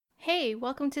Hey,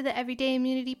 welcome to the Everyday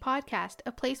Immunity Podcast,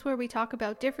 a place where we talk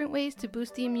about different ways to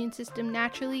boost the immune system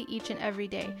naturally each and every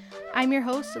day. I'm your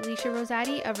host, Alicia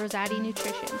Rosati of Rosati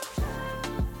Nutrition.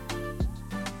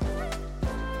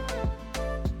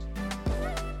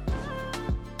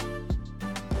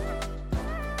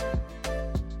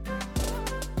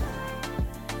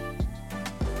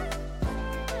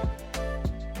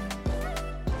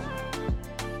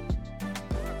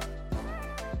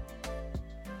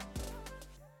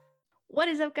 What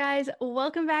is up, guys?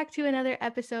 Welcome back to another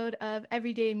episode of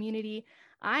Everyday Immunity.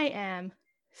 I am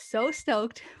so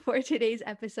stoked for today's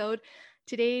episode.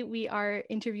 Today, we are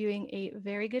interviewing a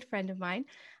very good friend of mine,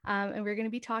 and we're going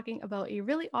to be talking about a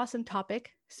really awesome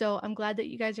topic. So I'm glad that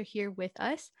you guys are here with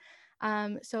us.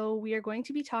 So we are going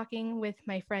to be talking with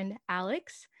my friend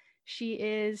Alex.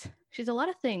 She's a lot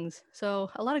of things,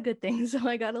 so a lot of good things. So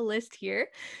I got a list here.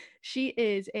 She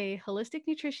is a holistic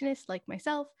nutritionist like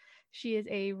myself. She is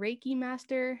a Reiki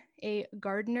master, a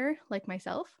gardener like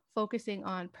myself, focusing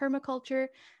on permaculture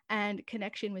and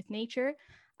connection with nature.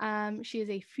 She is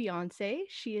a fiance.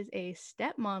 She is a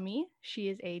stepmommy. She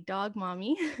is a dog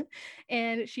mommy.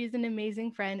 And she's an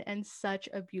amazing friend and such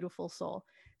a beautiful soul.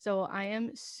 So I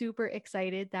am super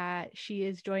excited that she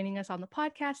is joining us on the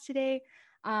podcast today.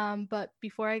 But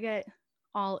before I get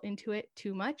all into it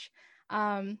too much,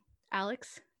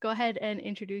 Alex, go ahead and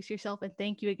introduce yourself, and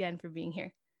thank you again for being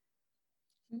here.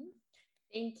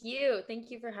 Thank you. Thank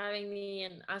you for having me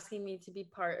and asking me to be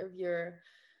part of your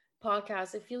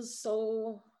podcast. It feels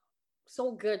so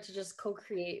good to just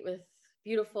co-create with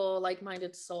beautiful,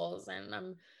 like-minded souls.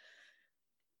 And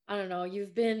I don't know,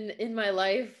 you've been in my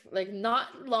life like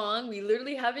not long. We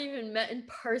literally haven't even met in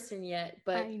person yet,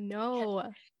 but I know.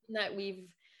 that we've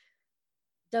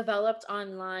developed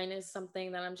online is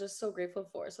something that I'm just so grateful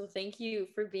for. So thank you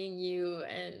for being you,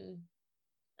 and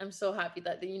I'm so happy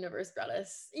that the universe brought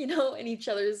us, in each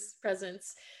other's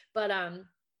presence. But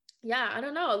yeah, I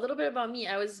don't know, a little bit about me.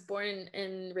 I was born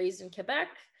and raised in Quebec,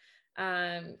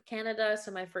 Canada.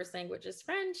 So my first language is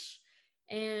French,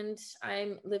 and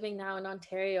I'm living now in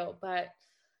Ontario. But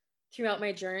throughout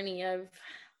my journey, I've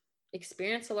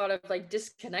experienced a lot of like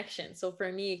disconnection. So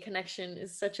for me, connection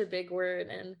is such a big word,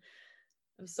 and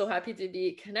I'm so happy to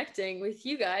be connecting with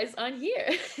you guys on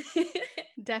here.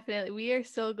 Definitely. We are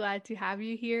so glad to have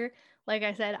you here. Like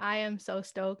I said, I am so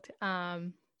stoked.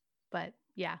 But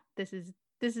yeah, this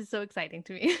is so exciting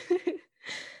to me.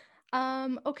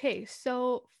 Okay,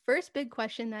 so first big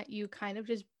question that you kind of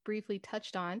just briefly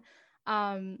touched on.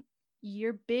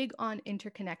 You're big on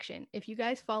interconnection. If you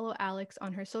guys follow Alex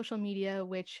on her social media,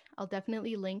 which I'll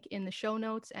definitely link in the show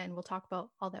notes, and we'll talk about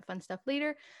all that fun stuff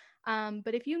later.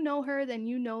 But if you know her, then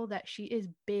you know that she is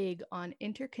big on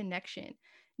interconnection.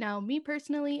 Now, me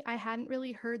personally, I hadn't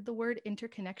really heard the word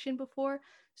interconnection before.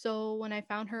 So when I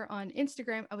found her on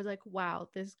Instagram, I was like, wow,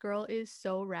 this girl is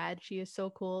so rad. She is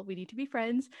so cool. We need to be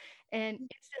friends. And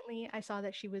instantly I saw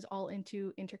that she was all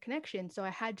into interconnection. So I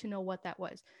had to know what that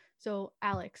was. So,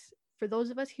 Alex, for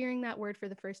those of us hearing that word for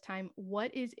the first time,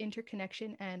 what is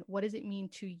interconnection and what does it mean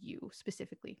to you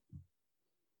specifically?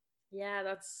 Yeah,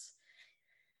 that's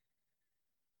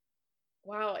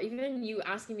wow. Even you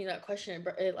asking me that question,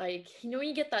 but it, like, when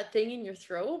you get that thing in your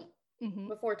throat Mm-hmm.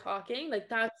 before talking, like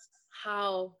that's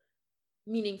how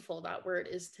meaningful that word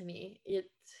is to me. It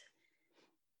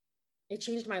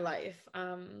changed my life.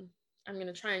 I'm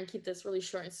gonna try and keep this really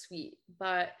short and sweet,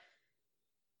 but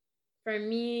for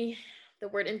me, the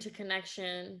word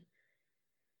interconnection,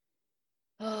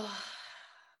 oh,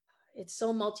 it's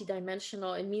so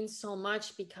multidimensional. It means so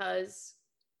much because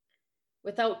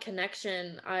without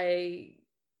connection, I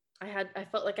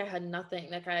felt like I had nothing.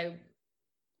 Like I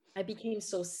became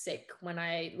so sick when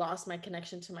I lost my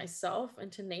connection to myself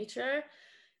and to nature.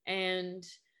 And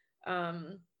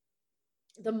um,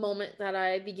 the moment that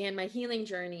I began my healing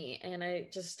journey and I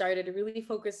just started really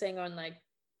focusing on like,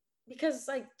 because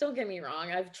like, don't get me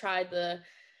wrong, I've tried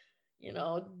you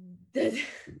know, the,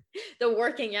 the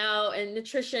working out and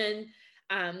nutrition.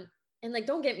 Um, and like,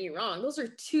 don't get me wrong, those are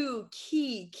two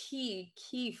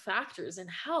key factors in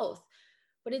health,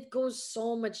 but it goes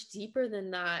so much deeper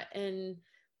than that. And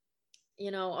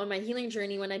on my healing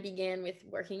journey, when I began with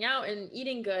working out and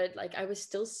eating good, like I was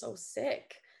still so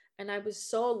sick and I was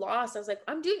so lost. I was like,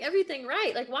 I'm doing everything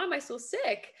right. Like, why am I so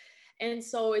sick? And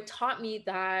so it taught me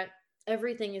that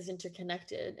everything is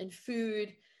interconnected, and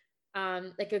food,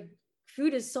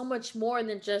 food is so much more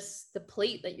than just the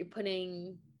plate that you're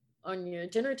putting on your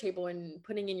dinner table and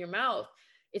putting in your mouth.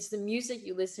 It's the music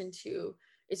you listen to.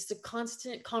 It's the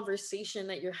constant conversation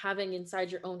that you're having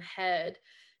inside your own head.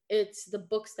 It's the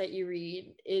books that you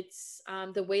read. It's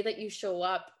the way that you show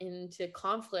up into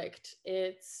conflict.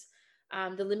 It's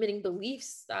the limiting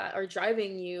beliefs that are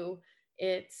driving you.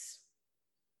 It's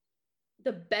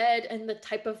the bed and the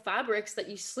type of fabrics that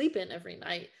you sleep in every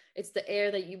night. It's the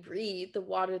air that you breathe, the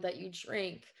water that you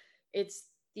drink. It's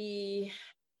the,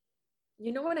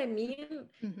 you know what I mean?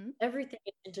 Mm-hmm. Everything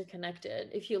is interconnected.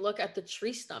 If you look at the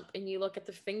tree stump and you look at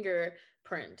the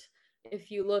fingerprint,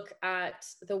 if you look at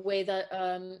the way that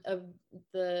of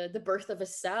the birth of a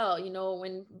cell, you know,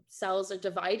 when cells are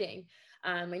dividing,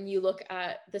 and you look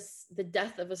at this the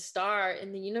death of a star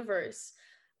in the universe,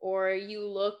 or you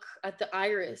look at the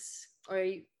iris, or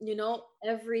you know,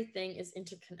 everything is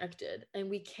interconnected, and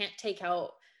we can't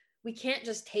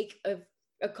just take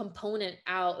a component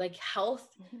out. Like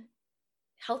Mm-hmm.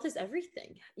 health is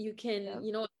everything. You can, Yep.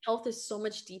 you know, health is so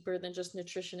much deeper than just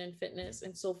nutrition and fitness.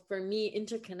 And so for me,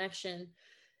 interconnection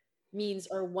means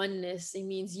our oneness. It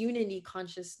means unity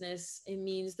consciousness. It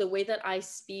means the way that I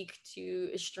speak to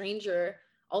a stranger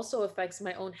also affects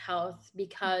my own health,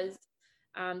 because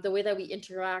the way that we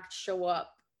interact, show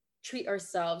up, treat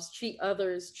ourselves, treat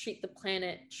others, treat the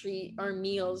planet, treat our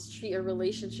meals, treat our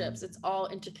relationships, it's all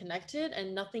interconnected,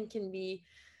 and nothing can be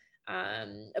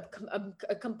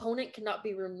a component cannot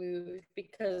be removed,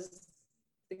 because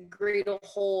the greater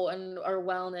whole and our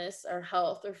wellness, our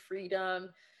health, our freedom,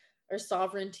 our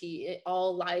sovereignty, it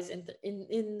all lies in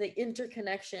the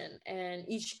interconnection. And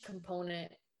each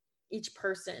component, each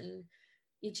person,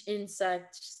 each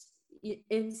insect,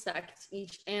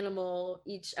 each animal,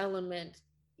 each element,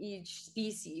 each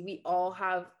species, we all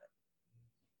have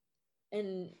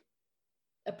an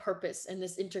a purpose in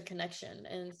this interconnection.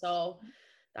 And so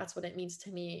that's what it means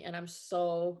to me. And I'm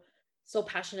so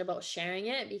passionate about sharing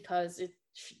it, because it,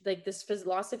 like, this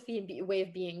philosophy and way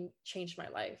of being changed my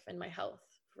life and my health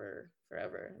for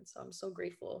forever. And so I'm so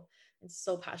grateful and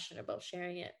so passionate about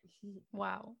sharing it.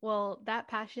 Wow. Well, that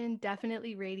passion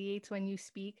definitely radiates when you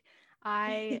speak.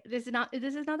 This is not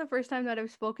the first time that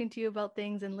I've spoken to you about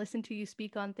things and listened to you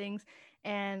speak on things.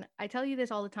 And I tell you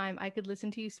this all the time. I could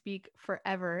listen to you speak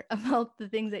forever about the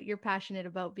things that you're passionate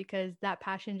about, because that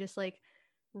passion just like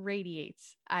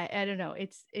radiates. I don't know.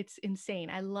 It's insane.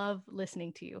 I love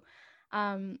listening to you.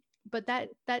 Um but that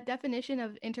definition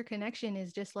of interconnection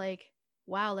is just like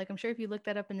wow, like I'm sure if you looked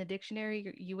that up in the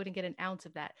dictionary, you wouldn't get an ounce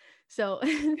of that. So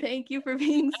thank you for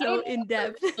being I don't so know in what the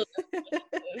depth. original definition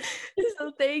is.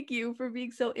 So thank you for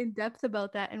being so in depth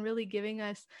about that and really giving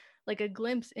us like a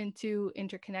glimpse into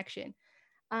interconnection.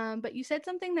 But you said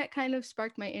something that kind of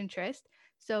sparked my interest.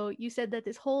 So you said that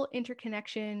this whole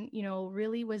interconnection, you know,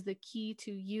 really was the key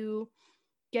to you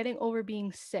getting over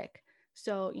being sick.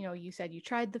 So, you know, you said you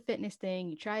tried the fitness thing,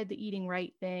 you tried the eating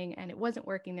right thing, and it wasn't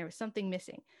working. There was something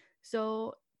missing.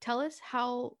 So, tell us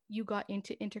how you got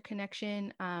into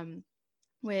interconnection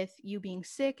with you being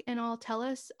sick and all. Tell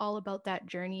us all about that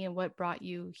journey and what brought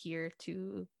you here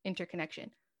to interconnection.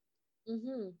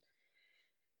 Mm-hmm.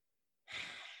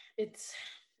 it's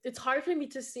it's hard for me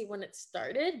to see when it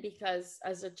started, because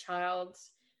as a child,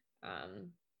 um,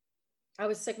 I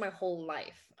was sick my whole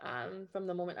life. From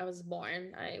the moment I was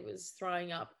born, I was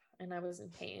throwing up and I was in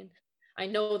pain. I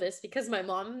know this because my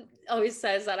mom always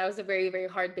says that I was a very, very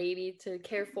hard baby to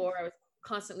care for. I was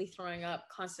constantly throwing up,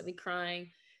 constantly crying,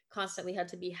 constantly had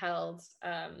to be held.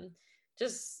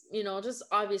 Just, you know, just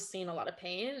obviously in a lot of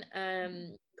pain.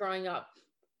 Growing up,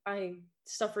 I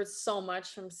suffered so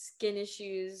much from skin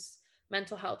issues,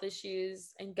 mental health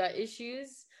issues, and gut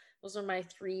issues. Those are my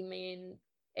three main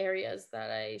areas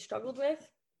that I struggled with.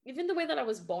 Even the way that I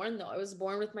was born, though, I was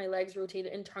born with my legs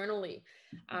rotated internally.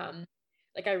 Um,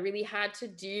 like I really had to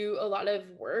do a lot of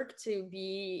work to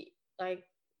be like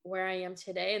where I am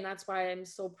today. And that's why I'm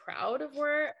so proud of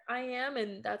where I am.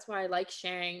 And that's why I like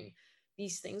sharing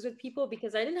these things with people,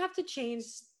 because I didn't have to change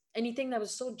anything that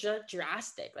was so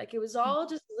drastic. Like it was all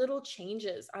just little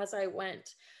changes as I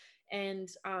went. And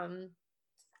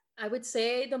I would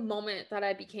say the moment that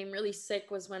I became really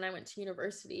sick was when I went to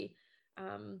university.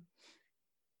 Um,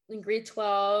 in grade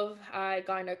 12, I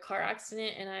got in a car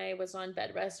accident and I was on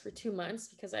bed rest for 2 months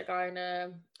because I got in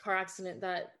a car accident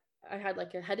that I had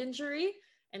like a head injury.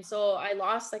 And so I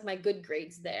lost like my good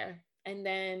grades there. And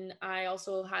then I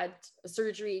also had a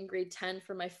surgery in grade 10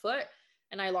 for my foot,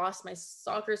 and I lost my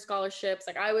soccer scholarships.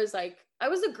 I was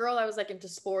a girl, I was like into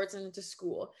sports and into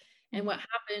school. And Mm-hmm. what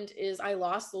happened is I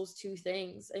lost those two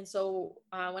things. And so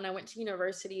when I went to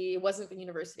university, it wasn't the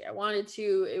university I wanted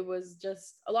to. It was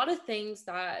just a lot of things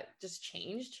that just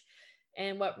changed.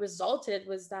 And what resulted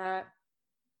was that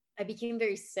I became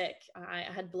very sick. I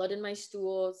had blood in my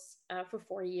stools for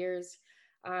 4 years.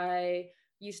 I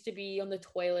used to be on the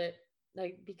toilet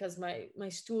like because my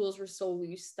stools were so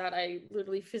loose that I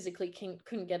literally physically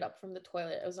couldn't get up from the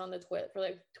toilet. I was on the toilet for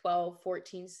like 12,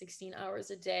 14, 16 hours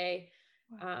a day.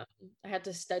 Wow. I had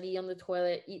to study on the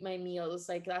toilet, eat my meals.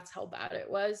 Like that's how bad it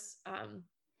was. And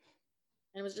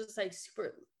it was just like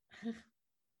super.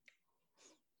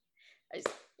 I,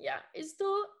 yeah, it's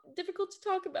still difficult to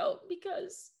talk about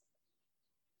because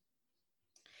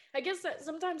I guess that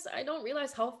sometimes I don't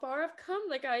realize how far I've come.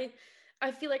 Like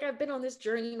I feel like I've been on this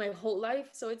journey my whole life,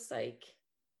 so it's like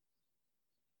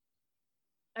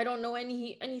I don't know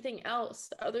anything else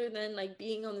other than like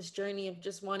being on this journey of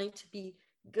just wanting to be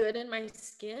good in my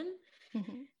skin.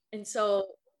 Mm-hmm. And so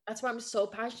that's why I'm so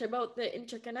passionate about the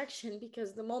interconnection,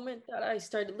 because the moment that I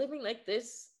started living like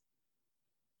this,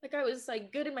 like I was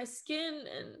like good in my skin,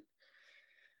 and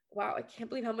wow, I can't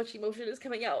believe how much emotion is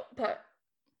coming out. But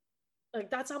like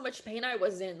that's how much pain I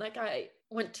was in. Like I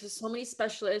went to so many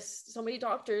specialists, so many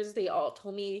doctors. They all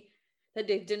told me that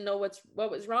they didn't know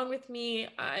what was wrong with me.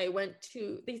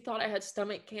 They thought I had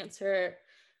stomach cancer.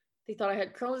 They thought I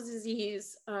had Crohn's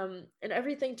disease, and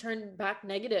everything turned back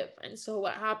negative. And so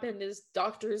what happened is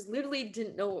doctors literally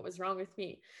didn't know what was wrong with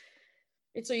me.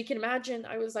 And so you can imagine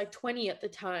I was like 20 at the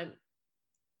time.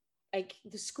 Like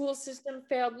the school system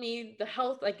failed me, the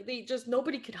health, like they just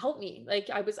nobody could help me. Like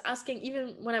I was asking,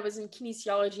 even when I was in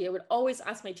kinesiology, I would always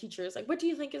ask my teachers, like, what do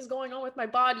you think is going on with my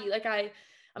body? Like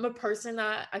I'm a person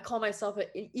that I call myself an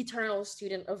eternal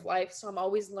student of life. So I'm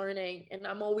always learning, and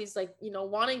I'm always like,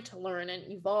 wanting to learn and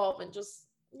evolve and just,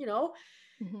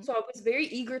 Mm-hmm. so I was very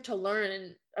eager to learn,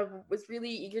 and I was really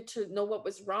eager to know what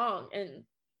was wrong. And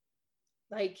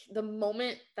like the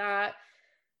moment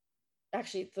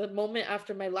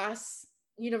after my last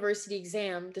university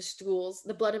exam,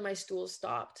 the blood in my stools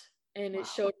stopped. And it Wow.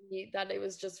 showed me that it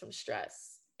was just from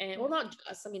stress. And well, Yeah. not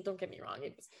just, I mean, don't get me wrong,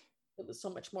 it was so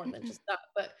much more than just that.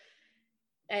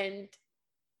 And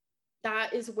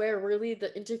that is where really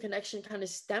the interconnection kind of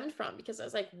stemmed from, because I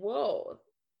was like, whoa,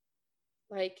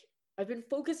 like I've been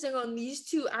focusing on these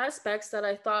two aspects that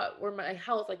I thought were my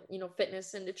health, like,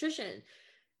 fitness and nutrition.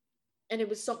 And it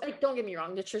was so, like, don't get me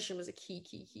wrong, nutrition was a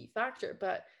key factor,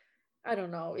 but I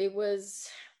don't know. It was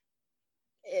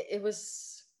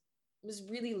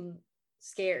really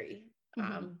scary.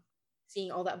 Mm-hmm.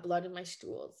 Seeing all that blood in my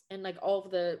stools, and like all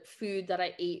of the food that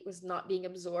I ate was not being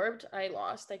absorbed. I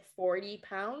lost like 40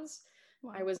 pounds.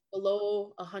 I Wow. was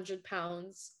below 100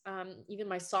 pounds. Even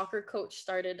my soccer coach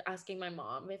started asking my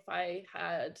mom if I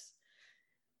had,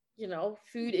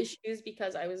 food issues,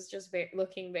 because I was just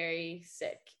looking very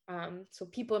sick. So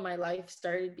people in my life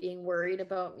started being worried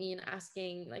about me and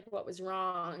asking like what was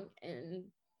wrong. And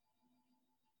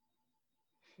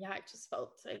yeah, I just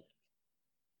felt like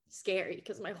scary,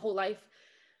 because my whole life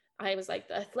I was like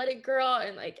the athletic girl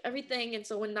and like everything. And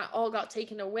so when that all got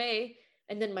taken away,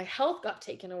 and then my health got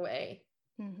taken away,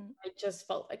 Mm-hmm. I just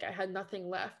felt like I had nothing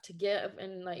left to give.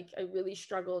 And like I really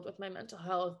struggled with my mental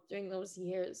health during those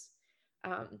years.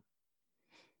 Um,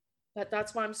 but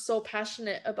that's why I'm so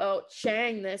passionate about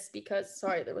sharing this, because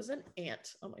sorry, there was an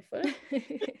ant on my foot.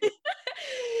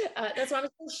 That's why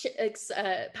I'm so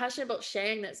passionate about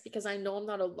sharing this, because I know I'm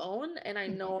not alone, and I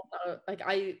Mm-hmm. know like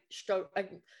I struggle.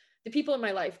 The people in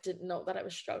my life didn't know that I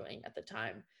was struggling at the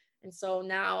time, and so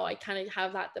now I kind of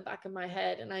have that at the back of my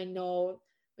head, and I know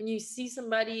when you see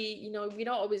somebody, we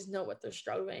don't always know what they're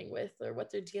struggling with or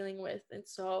what they're dealing with, and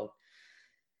so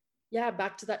yeah,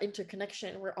 back to that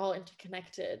interconnection. We're all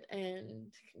interconnected,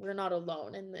 and we're not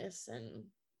alone in this, and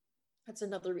that's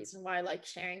another reason why I like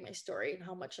sharing my story and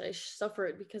how much I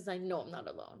suffered, because I know I'm not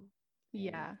alone. And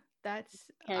Yeah,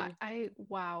 that's can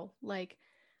wow. Like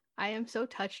I am so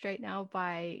touched right now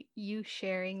by you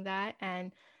sharing that.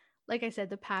 And like I said,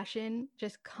 the passion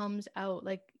just comes out.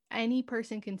 Like any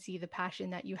person can see the passion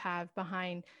that you have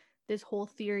behind this whole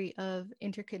theory of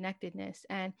interconnectedness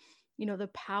and, the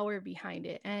power behind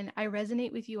it. And I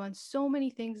resonate with you on so many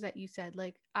things that you said.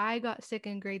 Like I got sick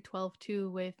in grade 12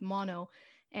 too with mono,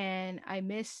 and I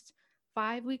missed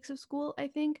 5 weeks of school, I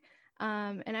think.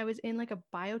 And I was in like a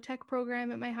biotech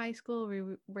program at my high school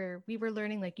where we were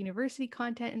learning like university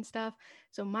content and stuff.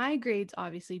 So my grades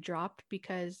obviously dropped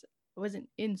because I wasn't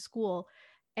in school.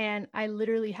 And I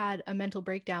literally had a mental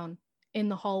breakdown in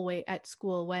the hallway at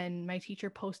school when my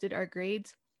teacher posted our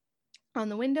grades on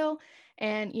the window.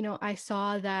 And, I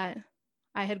saw that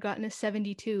I had gotten a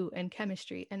 72 in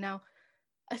chemistry. And now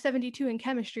a 72 in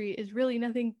chemistry is really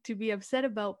nothing to be upset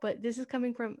about, but this is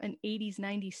coming from an 80s,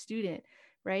 90s student,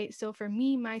 right? So for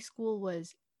me, my school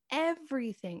was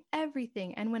everything,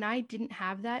 everything. And when I didn't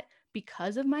have that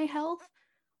because of my health,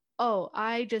 oh,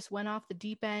 I just went off the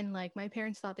deep end. Like my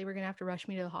parents thought they were going to have to rush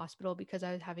me to the hospital because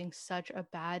I was having such a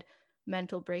bad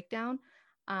mental breakdown.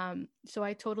 So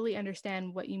I totally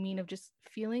understand what you mean of just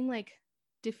feeling like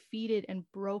defeated and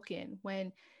broken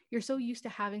when you're so used to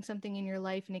having something in your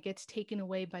life and it gets taken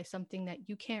away by something that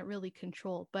you can't really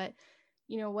control. But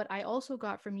what I also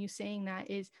got from you saying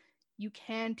that is you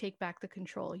can take back the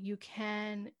control. You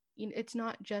can, it's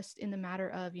not just in the matter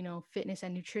of, fitness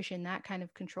and nutrition, that kind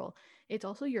of control. It's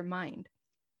also your mind.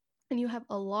 And you have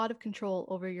a lot of control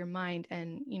over your mind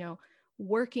and,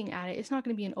 working at it. It's not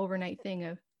going to be an overnight thing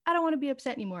of, I don't want to be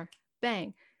upset anymore. Bang.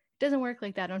 It doesn't work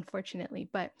like that, unfortunately.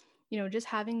 But, just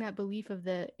having that belief of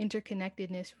the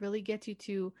interconnectedness really gets you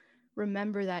to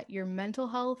remember that your mental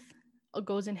health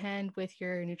goes in hand with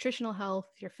your nutritional health,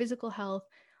 your physical health,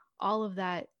 all of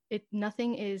that.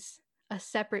 Nothing is a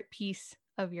separate piece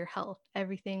of your health.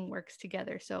 Everything works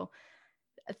together. So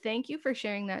thank you for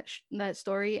sharing that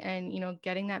story and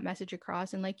getting that message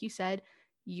across. And like you said,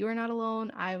 you're not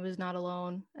alone. I was not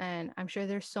alone, and I'm sure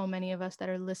there's so many of us that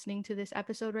are listening to this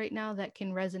episode right now that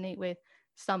can resonate with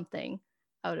something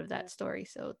out of Yeah. that story.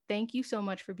 So thank you so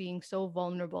much for being so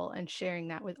vulnerable and sharing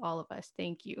that with all of us.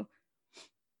 Thank you.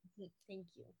 Thank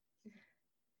you.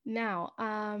 Now,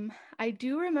 I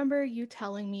do remember you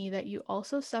telling me that you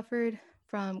also suffered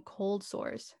from cold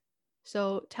sores.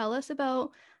 So tell us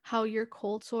about how your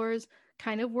cold sores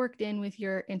kind of worked in with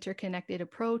your interconnected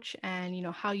approach and,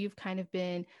 how you've kind of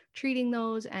been treating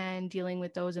those and dealing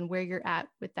with those and where you're at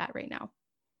with that right now.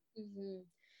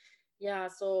 Yeah,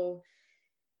 so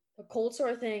the cold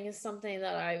sore thing is something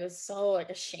that I was so like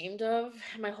ashamed of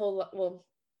my whole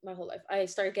life. I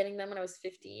started getting them when I was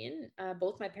 15.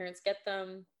 Both my parents get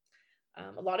them.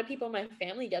 A lot of people in my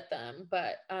family get them,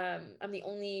 but I'm the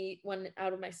only one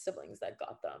out of my siblings that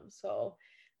got them. So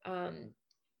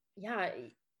yeah,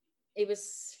 it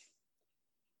was,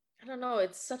 I don't know,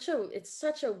 it's such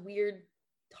a weird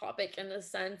topic in the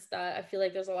sense that I feel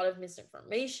like there's a lot of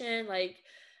misinformation. Like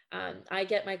I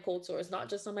get my cold sores not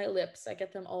just on my lips, I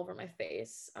get them all over my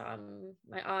face,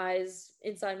 my eyes,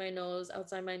 inside my nose,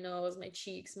 outside my nose, my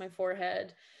cheeks, my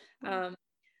forehead. Um,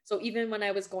 so even when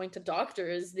I was going to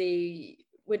doctors, they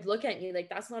would look at me like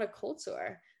that's not a cold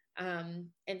sore. And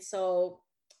so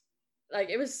like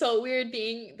it was so weird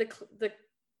being the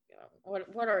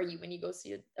what are you when you go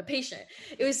see a patient?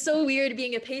 It was so weird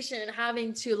being a patient and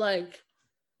having to like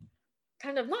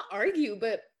kind of not argue,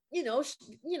 but say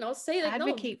like no,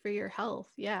 Advocate for your health.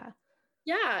 Yeah.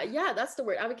 yeah, that's the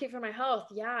word, advocate for my health.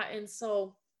 Yeah, and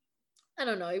so I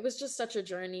don't know, it was just such a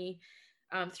journey.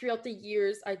 Throughout the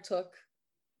years, I took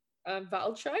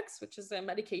Valtrex, which is a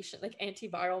medication, like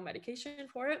antiviral medication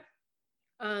for it.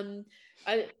 Um,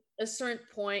 at a certain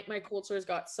point, my cold sores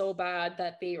got so bad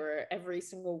that they were every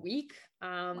single week.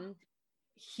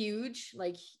 Huge,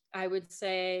 like I would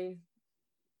say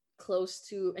close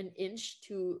to an inch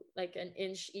to like an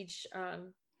inch each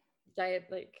diet,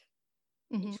 like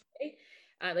Mm-hmm. each way.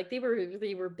 Like they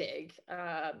were big.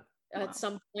 At Wow.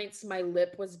 some points, my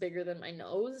lip was bigger than my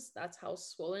nose. That's how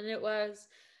swollen it was.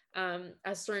 At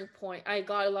a certain point, I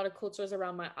got a lot of cold sores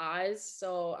around my eyes.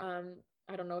 So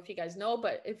I don't know if you guys know,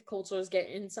 but if cold sores get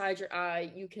inside your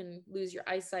eye, you can lose your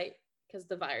eyesight because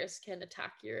the virus can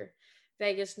attack your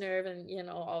vagus nerve and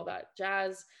all that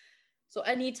jazz. So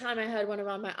anytime I had one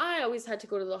around my eye, I always had to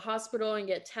go to the hospital and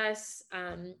get tests.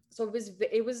 So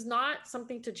it was not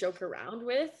something to joke around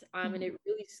with, and Mm-hmm. it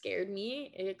really scared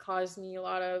me. It caused me a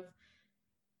lot of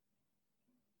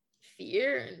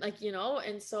fear, and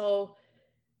and so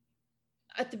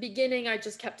at the beginning, I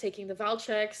just kept taking the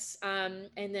Valtrex,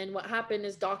 and then what happened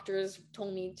is doctors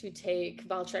told me to take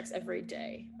Valtrex every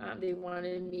day. They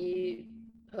wanted me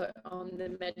put on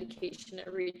the medication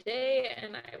every day,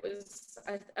 and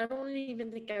I don't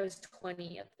even think I was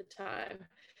 20 at the time,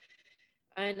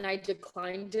 and I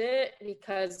declined it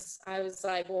because I was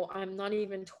like, well, I'm not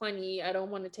even 20. I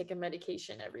don't want to take a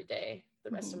medication every day the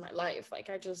rest Mm-hmm. of my life. Like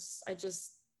I just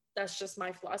that's just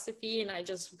my philosophy, and I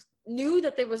just knew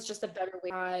that there was just a better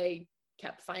way. I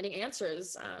kept finding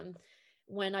answers.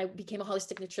 When I became a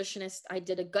holistic nutritionist, I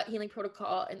did a gut healing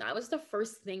protocol, and that was the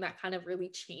first thing that kind of really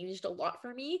changed a lot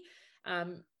for me.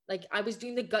 Like I was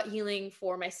doing the gut healing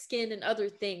for my skin and other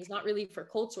things, not really for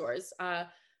cold sores.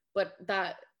 But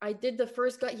that I did the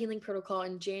first gut healing protocol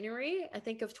in January, I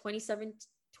think of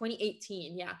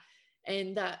 2018. Yeah.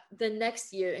 And the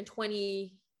next year in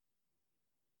 20,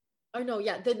 oh no,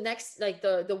 yeah, the next, like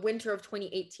the winter of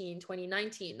 2018,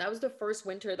 2019, that was the first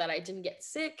winter that I didn't get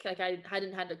sick. Like I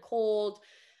hadn't had a cold.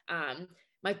 Um,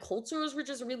 my cold sores were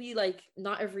just really like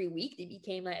not every week. They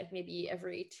became like maybe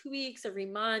every 2 weeks, every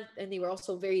month. And they were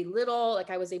also very little. Like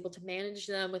I was able to manage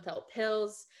them without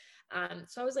pills.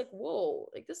 So I was like, whoa,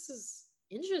 like this is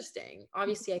interesting.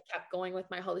 Obviously, I kept going with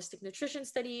my holistic nutrition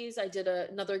studies. I did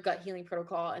another gut healing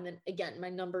protocol. And then again, my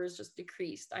numbers just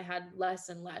decreased. I had less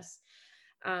and less.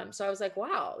 So I was like,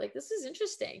 wow, like this is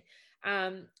interesting.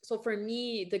 So for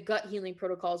me, the gut healing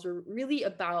protocols were really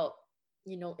about,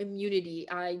 immunity.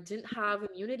 I didn't have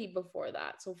immunity before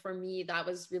that. So for me, that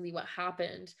was really what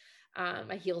happened.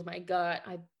 I healed my gut.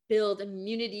 I build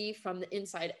immunity from the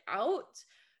inside out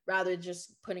rather than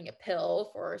just putting a pill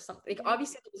for something. Like,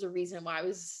 obviously, there was a reason why I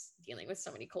was dealing with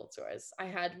so many cold sores. I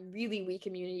had really weak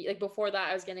immunity. Like before that,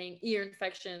 I was getting ear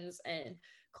infections and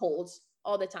colds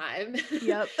all the time.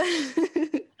 Yep.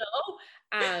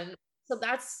 So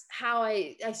that's how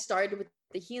I started with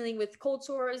the healing with cold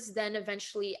sores. Then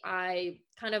eventually I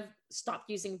kind of stopped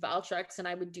using Valtrex, and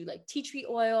I would do like tea tree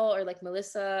oil or like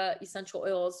Melissa essential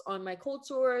oils on my cold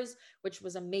sores, which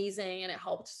was amazing. And it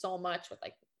helped so much with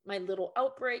like my little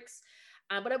outbreaks.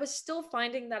 But I was still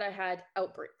finding that I had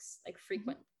outbreaks like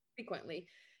frequently.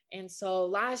 And so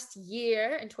last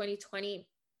year in 2020,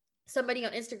 somebody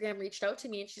on Instagram reached out to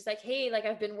me and she's like, hey, like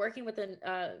I've been working with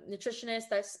a nutritionist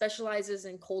that specializes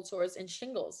in cold sores and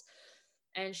shingles.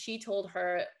 And she told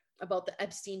her about the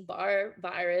Epstein-Barr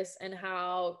virus and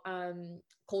how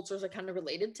cold sores are kind of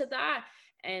related to that,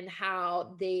 and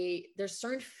how there's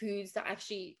certain foods that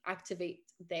actually activate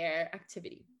their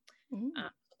activity.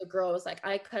 The girl was like,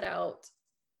 I cut out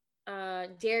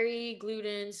dairy,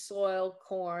 gluten, soy,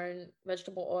 corn,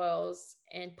 vegetable oils,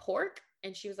 and pork.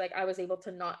 And she was like, I was able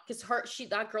to not, because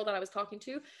that girl that I was talking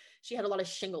to, she had a lot of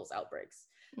shingles outbreaks,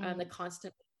 the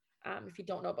constant. If you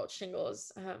don't know about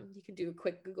shingles, you can do a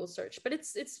quick Google search. But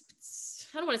it's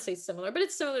I don't want to say similar, but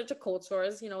it's similar to cold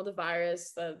sores. The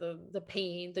virus, the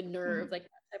pain, the nerve, like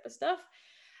that type of stuff.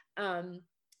 And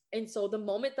so the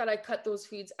moment that I cut those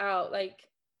foods out, like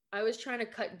I was trying to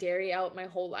cut dairy out my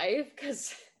whole life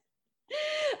because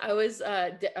I was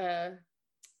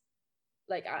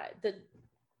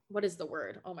what is the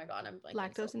word? Oh my God, I'm blanking.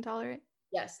 Lactose intolerant.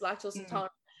 Yes, lactose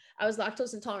intolerant. I was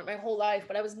lactose intolerant my whole life,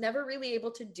 but I was never really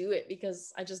able to do it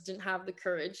because I just didn't have the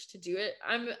courage to do it.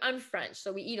 I'm French,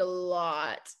 so we eat a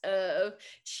lot of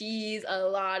cheese, a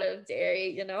lot of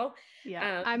dairy,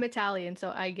 Yeah, I'm Italian,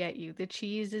 so I get you. The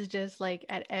cheese is just like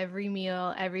at every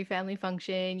meal, every family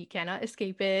function. You cannot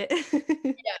escape it.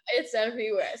 Yeah, it's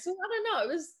everywhere. So I don't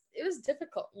know. It was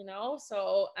difficult,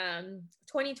 So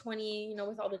 2020,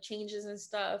 with all the changes and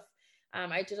stuff,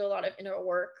 I did a lot of inner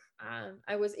work.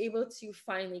 I was able to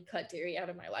finally cut dairy out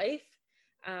of my life.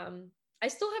 I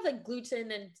still have like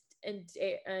gluten and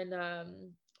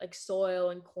like soy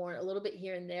and corn a little bit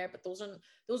here and there, but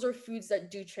those are foods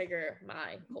that do trigger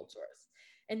my cold sores.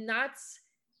 And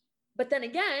but then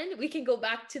again, we can go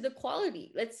back to the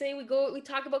quality. Let's say we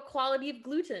talk about quality of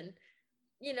gluten.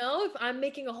 If I'm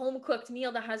making a home cooked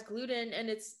meal that has gluten and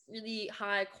it's really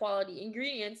high quality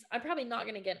ingredients, I'm probably not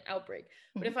going to get an outbreak.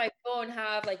 But if I go and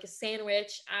have like a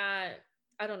sandwich at,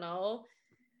 I don't know,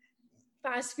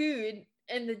 fast food,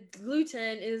 and the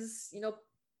gluten is,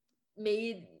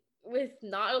 made with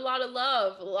not a lot of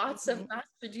love, lots of mass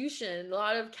production, a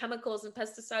lot of chemicals and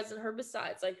pesticides and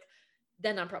herbicides, like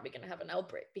then I'm probably going to have an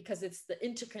outbreak because it's the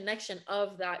interconnection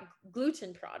of that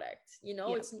gluten product.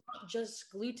 It's not just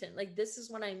gluten. Like, this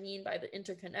is what I mean by the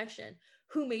interconnection.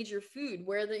 Who made your food?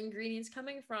 Where are the ingredients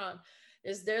coming from?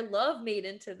 Is there love made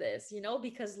into this?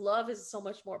 Because love is so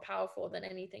much more powerful than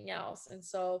anything else. And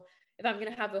so if I'm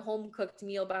going to have a home cooked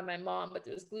meal by my mom, but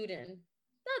there's gluten,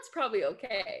 that's probably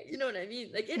okay. You know what I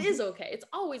mean? Like, it is okay. It's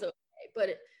always okay.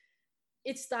 But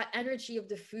it's that energy of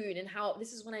the food, and how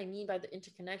this is what I mean by the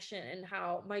interconnection, and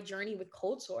how my journey with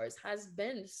cold sores has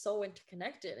been so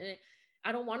interconnected. And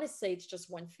I don't want to say it's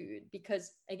just one food, because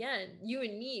again, you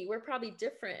and me, we're probably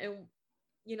different. And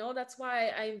that's why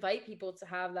I invite people to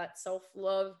have that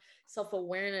self-love,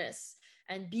 self-awareness,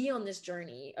 and be on this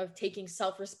journey of taking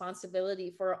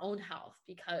self-responsibility for our own health.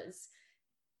 Because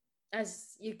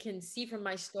as you can see from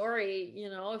my story,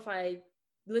 if I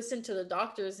listened to the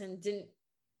doctors and didn't,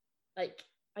 like,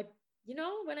 you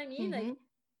know what I mean? Like,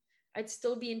 I'd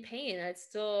still be in pain. I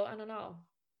don't know.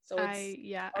 So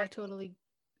I totally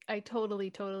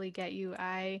get you.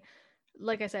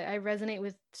 Like I said, I resonate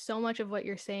with so much of what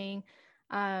you're saying.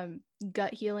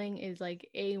 Gut healing is like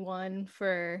A1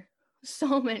 for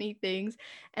so many things.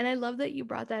 And I love that you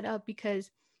brought that up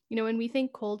because, when we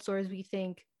think cold sores, we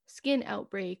think skin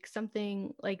outbreak,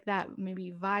 something like that,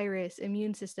 maybe virus,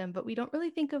 immune system, but we don't really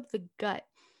think of the gut.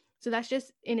 So that's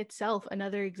just in itself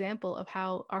another example of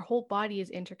how our whole body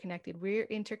is interconnected. We're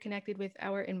interconnected with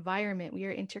our environment. We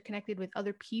are interconnected with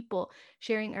other people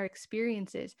sharing our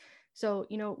experiences. So,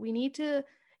 we need to,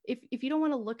 if you don't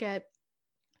want to look at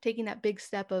taking that big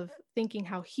step of thinking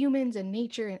how humans and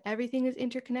nature and everything is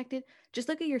interconnected, just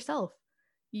look at yourself.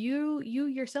 You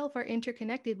yourself are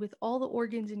interconnected with all the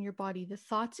organs in your body, the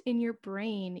thoughts in your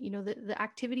brain, the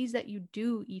activities that you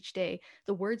do each day,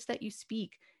 the words that you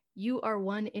speak. You are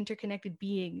one interconnected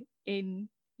being in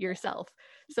yourself.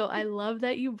 So I love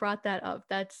that you brought that up.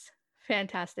 That's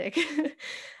fantastic.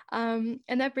 And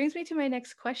that brings me to my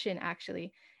next question,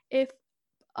 actually. If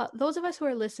those of us who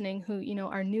are listening who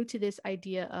are new to this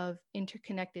idea of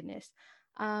interconnectedness,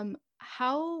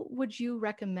 how would you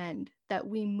recommend that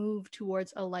we move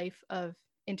towards a life of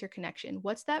interconnection?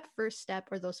 What's that first step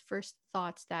or those first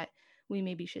thoughts that we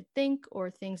maybe should think, or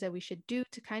things that we should do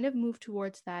to kind of move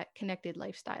towards that connected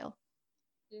lifestyle?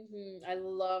 I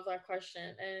love that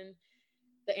question, and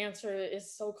the answer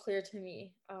is so clear to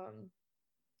me.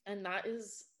 And that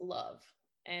is love.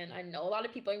 And I know a lot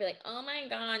of people are gonna be like, "Oh my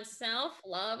God, self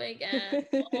love again."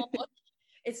 Oh,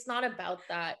 it's not about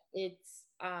that. It's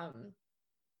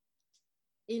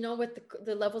with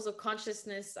the levels of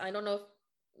consciousness. I don't know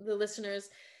if the listeners,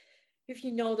 if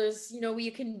there's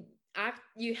you can act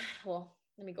you. Well,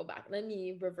 let me go back. Let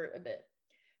me revert a bit.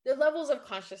 The levels of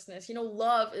consciousness,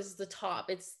 love is the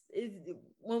top.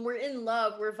 When we're in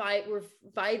love, we're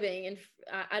vibing and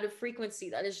at a frequency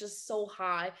that is just so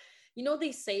high.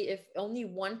 They say if only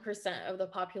 1% of the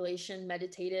population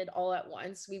meditated all at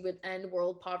once, we would end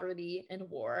world poverty and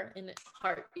war in a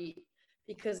heartbeat,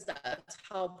 because that's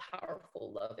how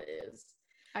powerful love is.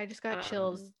 I just got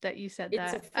chills that you said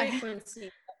It's a that.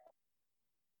 frequency.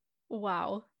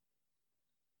 Wow.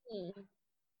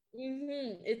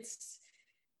 It's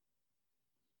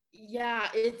yeah,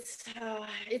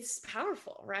 it's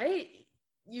powerful, right?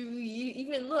 You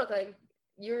even look like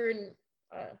you're in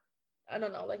uh, I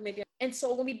don't know, like maybe. And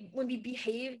so when we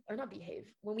behave, or not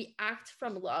behave, when we act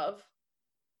from love,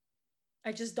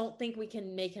 I just don't think we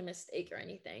can make a mistake or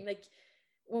anything. Like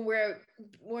when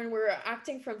we're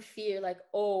acting from fear, like,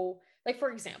 oh, like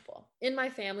for example, in my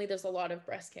family there's a lot of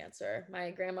breast cancer. My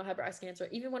grandma had breast cancer,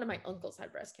 even one of my uncles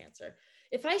had breast cancer.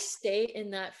 If I stay in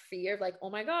that fear of like, oh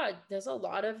my God, there's a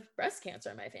lot of breast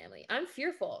cancer in my family, I'm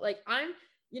fearful, like I'm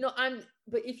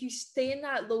but if you stay in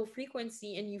that low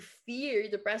frequency and you fear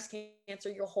the breast cancer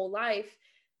your whole life,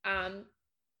 um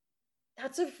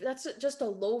just a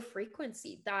low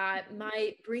frequency that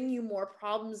might bring you more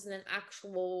problems than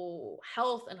actual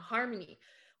health and harmony.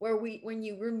 When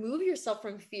you remove yourself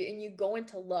from fear and you go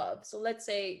into love, so let's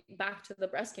say back to the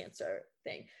breast cancer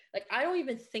thing, like I don't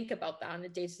even think about that on a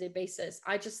day-to-day basis.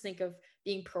 I just think of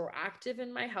being proactive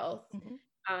in my health, Mm-hmm.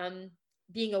 um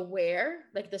being aware,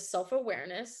 like the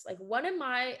self-awareness, like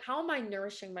how am I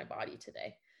nourishing my body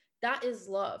today? That is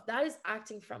love. That is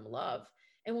acting from love.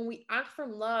 And when we act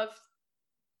from love,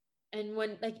 and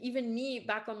when, like, even me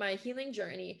back on my healing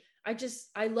journey,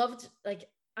 I loved, like,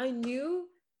 I knew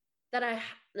that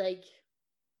like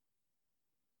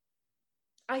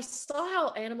I saw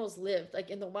how animals lived, like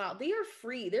in the wild. They are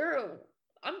free. They're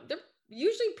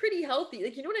usually pretty healthy,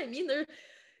 like, you know what I mean? They're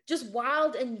just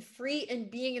wild and free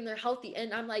and being, and they're healthy.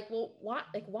 And I'm like, well, why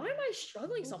am I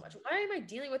struggling so much? Why am I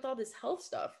dealing with all this health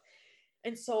stuff?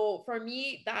 And so for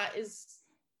me, that is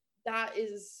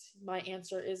my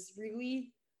answer, is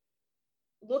really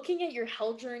looking at your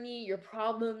health journey, your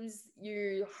problems,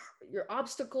 your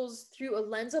obstacles through a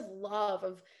lens of love,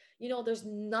 of, there's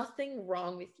nothing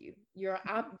wrong with you. You're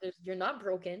not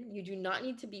broken. You do not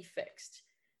need to be fixed.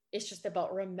 It's just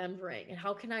about remembering, and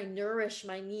how can I nourish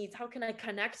my needs? How can I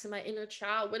connect to my inner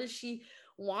child? What is she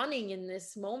wanting in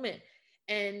this moment?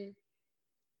 And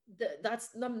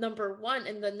that's number one.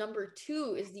 And the number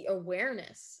two is the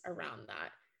awareness around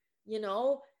that. you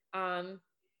know um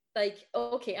like,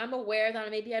 okay, I'm aware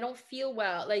that maybe I don't feel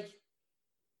well, like,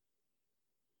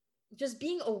 just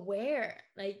being aware,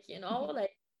 like, Mm-hmm.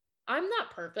 like, I'm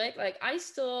not perfect, like, I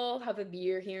still have a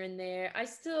beer here and there, I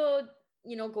still,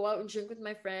 go out and drink with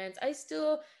my friends, I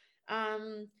still,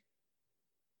 um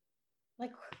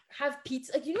like, have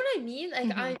pizza, like, you know what I mean? Like,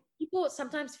 Mm-hmm. people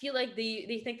sometimes feel like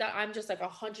they think that I'm just like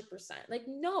 100%, like,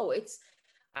 no, it's,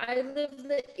 I live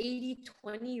the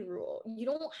 80-20 rule. You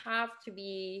don't have to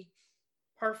be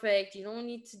perfect. You don't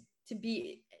need to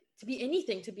be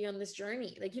anything to be on this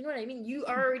journey. Like, you know what I mean? You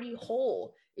are already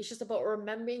whole. It's just about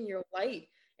remembering your light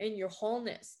and your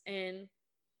wholeness. And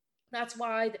that's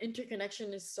why the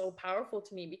interconnection is so powerful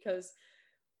to me, because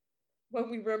when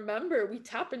we remember, we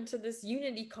tap into this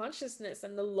unity consciousness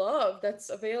and the love that's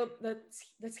available,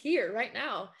 that's here right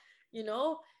now, you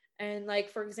know? And, like,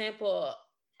 for example,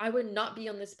 I would not be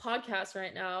on this podcast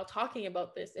right now talking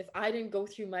about this if I didn't go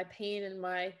through my pain and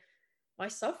my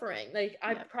suffering. Like,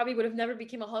 I Yep. probably would have never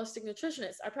became a holistic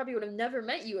nutritionist. I probably would have never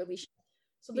met you, Alicia.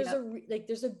 So there's Yeah.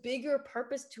 there's a bigger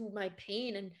purpose to my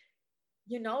pain. And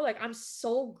like, I'm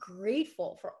so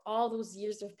grateful for all those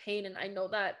years of pain. And I know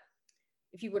that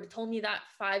if you would have told me that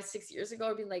 5-6 years ago,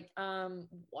 I'd be like,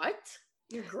 what?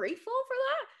 You're grateful for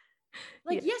that?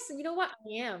 Yeah. Like, yes. And you know what?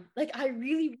 I am. Like, I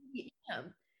really, really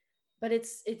am. But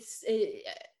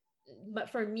but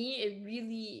for me,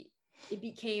 it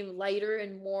became lighter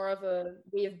and more of a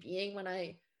way of being when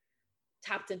I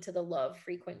tapped into the love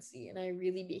frequency, and I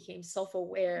really became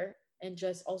self-aware and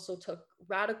just also took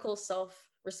radical self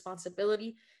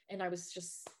responsibility, and I was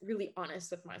just really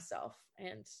honest with myself.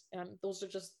 And those are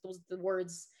just the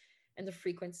words and the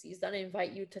frequencies that I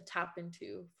invite you to tap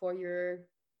into for your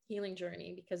healing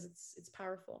journey, because it's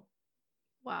powerful.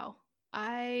 Wow.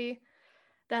 I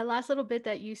that last little bit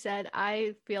that you said,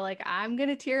 I feel like I'm going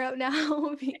to tear up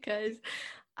now because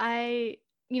I,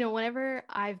 whenever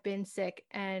I've been sick,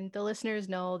 and the listeners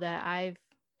know that I've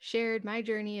shared my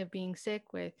journey of being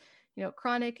sick with,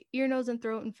 chronic ear, nose, and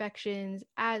throat infections,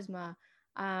 asthma,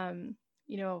 um,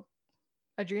 you know,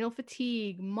 adrenal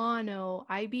fatigue, mono,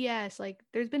 IBS, like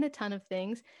there's been a ton of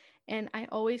things. And I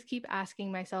always keep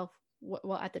asking myself,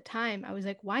 well, at the time, I was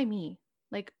like, why me?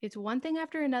 Like, it's one thing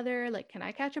after another. Like, can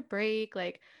I catch a break?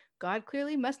 Like, God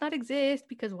clearly must not exist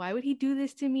because why would he do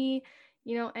this to me?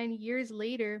 And years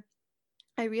later,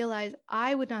 I realized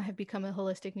I would not have become a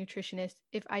holistic nutritionist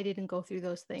if I didn't go through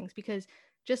those things because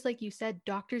just like you said,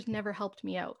 doctors never helped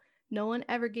me out. No one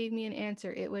ever gave me an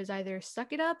answer. It was either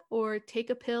suck it up or take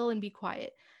a pill and be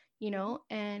quiet, Mhm.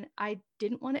 and I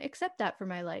didn't want to accept that for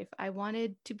my life. I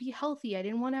wanted to be healthy. I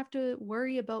didn't want to have to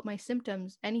worry about my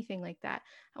symptoms, anything like that.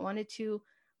 I wanted to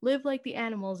live like the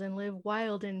animals and live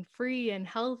wild and free and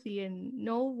healthy and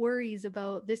no worries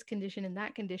about this condition and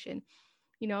that condition,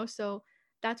 so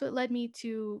that's what led me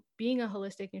to being a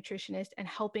holistic nutritionist and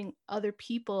helping other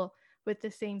people with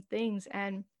the same things.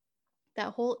 And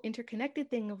that whole interconnected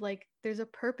thing of like, there's a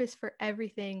purpose for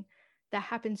everything that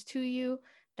happens to you,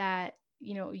 that,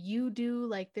 you do.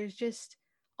 Like, there's just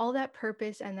all that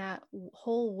purpose and that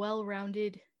whole well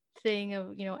rounded thing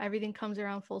of, everything comes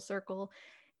around full circle.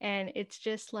 And it's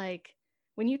just like,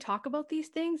 when you talk about these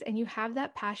things and you have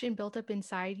that passion built up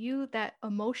inside you, that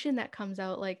emotion that comes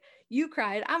out, like you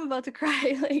cried, I'm about to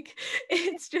cry. Like,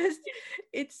 it's just,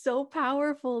 it's so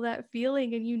powerful, that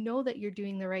feeling. And you know that you're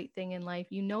doing the right thing in life.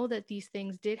 You know that these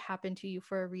things did happen to you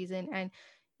for a reason. And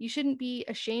you shouldn't be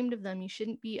ashamed of them. You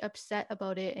shouldn't be upset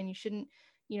about it. And you shouldn't,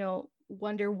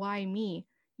 wonder why me.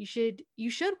 You should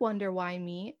wonder why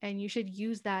me. And you should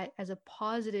use that as a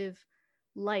positive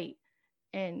light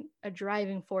and a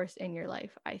driving force in your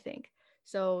life, I think.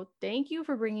 So thank you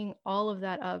for bringing all of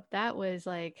that up. That was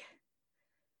like,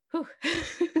 whew.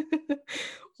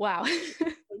 Wow.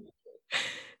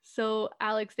 So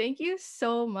Alex, thank you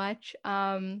so much.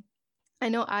 I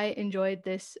know I enjoyed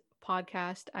this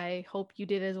podcast. I hope you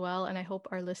did as well. And I hope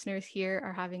our listeners here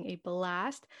are having a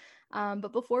blast.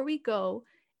 But before we go,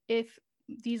 if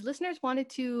these listeners wanted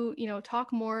to,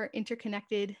 talk more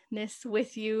interconnectedness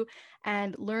with you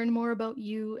and learn more about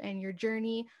you and your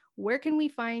journey, where can we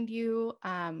find you?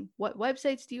 What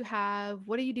websites do you have?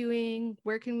 What are you doing?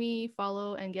 Where can we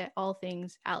follow and get all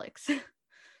things Alex?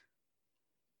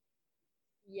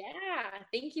 Yeah,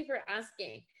 thank you for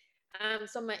asking.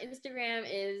 So my Instagram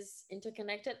is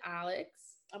Interconnected Alex.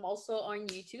 I'm also on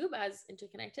YouTube as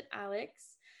Interconnected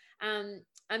Alex.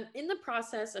 I'm in the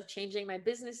process of changing my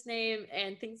business name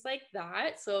and things like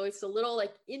that. So it's a little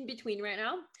like in between right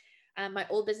now. My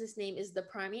old business name is The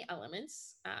Primary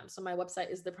Elements. So my website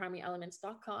is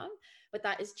theprimaryelements.com, but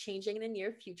that is changing in the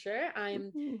near future.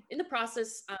 I'm Ooh. in the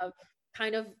process of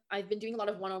I've been doing a lot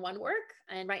of one-on-one work,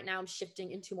 and right now I'm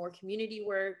shifting into more community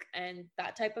work and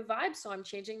that type of vibe. So I'm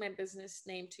changing my business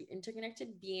name to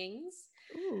Interconnected Beings.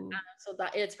 Ooh. So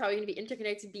that it's probably going to be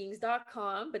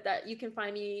interconnectedbeings.com, but that you can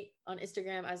find me on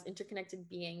Instagram as Interconnected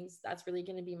Beings. That's really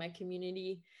going to be my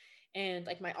community and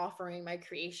like my offering, my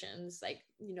creations, like,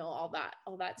 all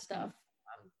that stuff.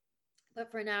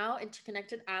 But for now,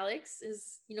 Interconnected Alex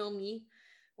is, me,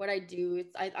 what I do.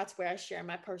 That's where I share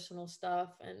my personal stuff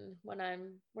and what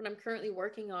I'm currently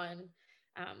working on.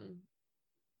 Um,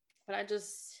 but I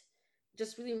just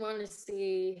really want to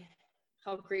say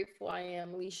how grateful I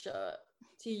am, Alicia,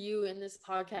 to you in this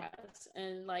podcast.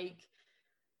 And like,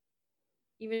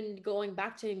 even going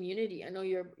back to immunity, I know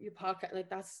your podcast, like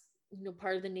that's,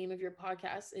 part of the name of your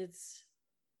podcast. It's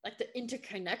like the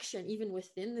interconnection even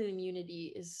within the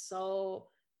immunity is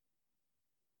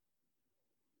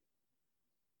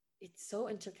it's so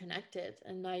interconnected.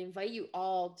 And I invite you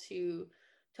all to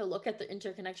look at the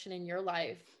interconnection in your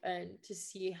life and to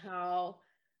see how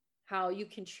you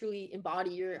can truly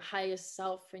embody your highest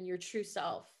self and your true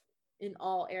self in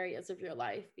all areas of your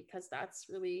life, because that's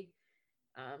really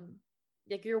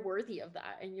like you're worthy of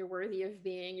that, and you're worthy of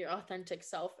being your authentic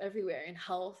self everywhere, in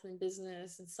health and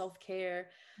business and self-care.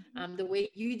 Mhm. The way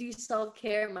you do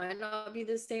self-care might not be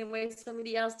the same way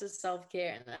somebody else does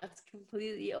self-care, and that's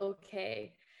completely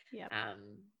okay. Yep.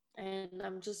 And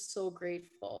I'm just so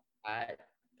grateful that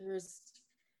there's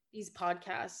these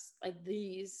podcasts like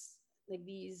these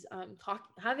talk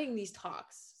having these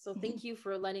talks. So Mhm. thank you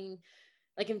for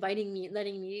inviting me,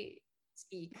 letting me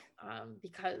speak,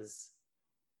 because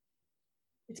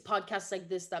it's podcasts like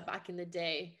this that back in the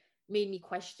day made me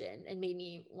question and made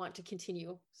me want to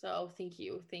continue. So thank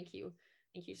you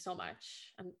so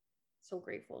much. I'm so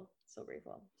grateful, so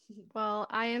grateful. Well,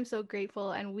 I am so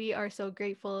grateful, and we are so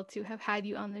grateful to have had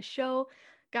you on the show.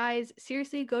 Guys,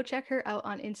 seriously, go check her out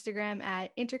on Instagram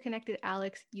at Interconnected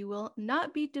Alex. You will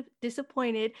not be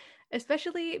disappointed,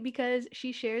 especially because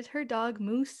she shares her dog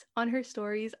Moose on her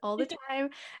stories all the time.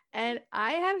 And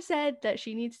I have said that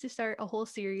she needs to start a whole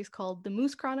series called The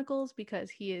Moose Chronicles because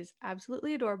he is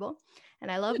absolutely adorable and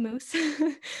I love Moose.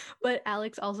 But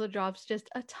Alex also drops just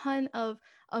a ton of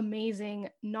amazing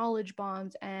knowledge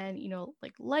bombs and,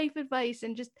 like life advice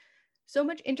and just so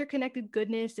much interconnected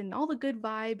goodness and all the good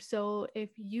vibes. So if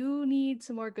you need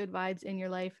some more good vibes in your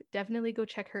life, definitely go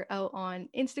check her out on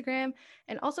Instagram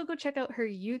and also go check out her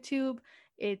YouTube.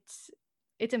 It's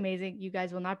amazing. You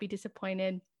guys will not be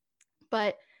disappointed.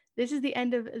 But this is the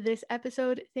end of this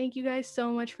episode. Thank you guys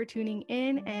so much for tuning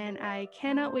in, and I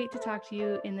cannot wait to talk to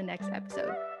you in the next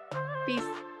episode.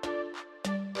 Peace.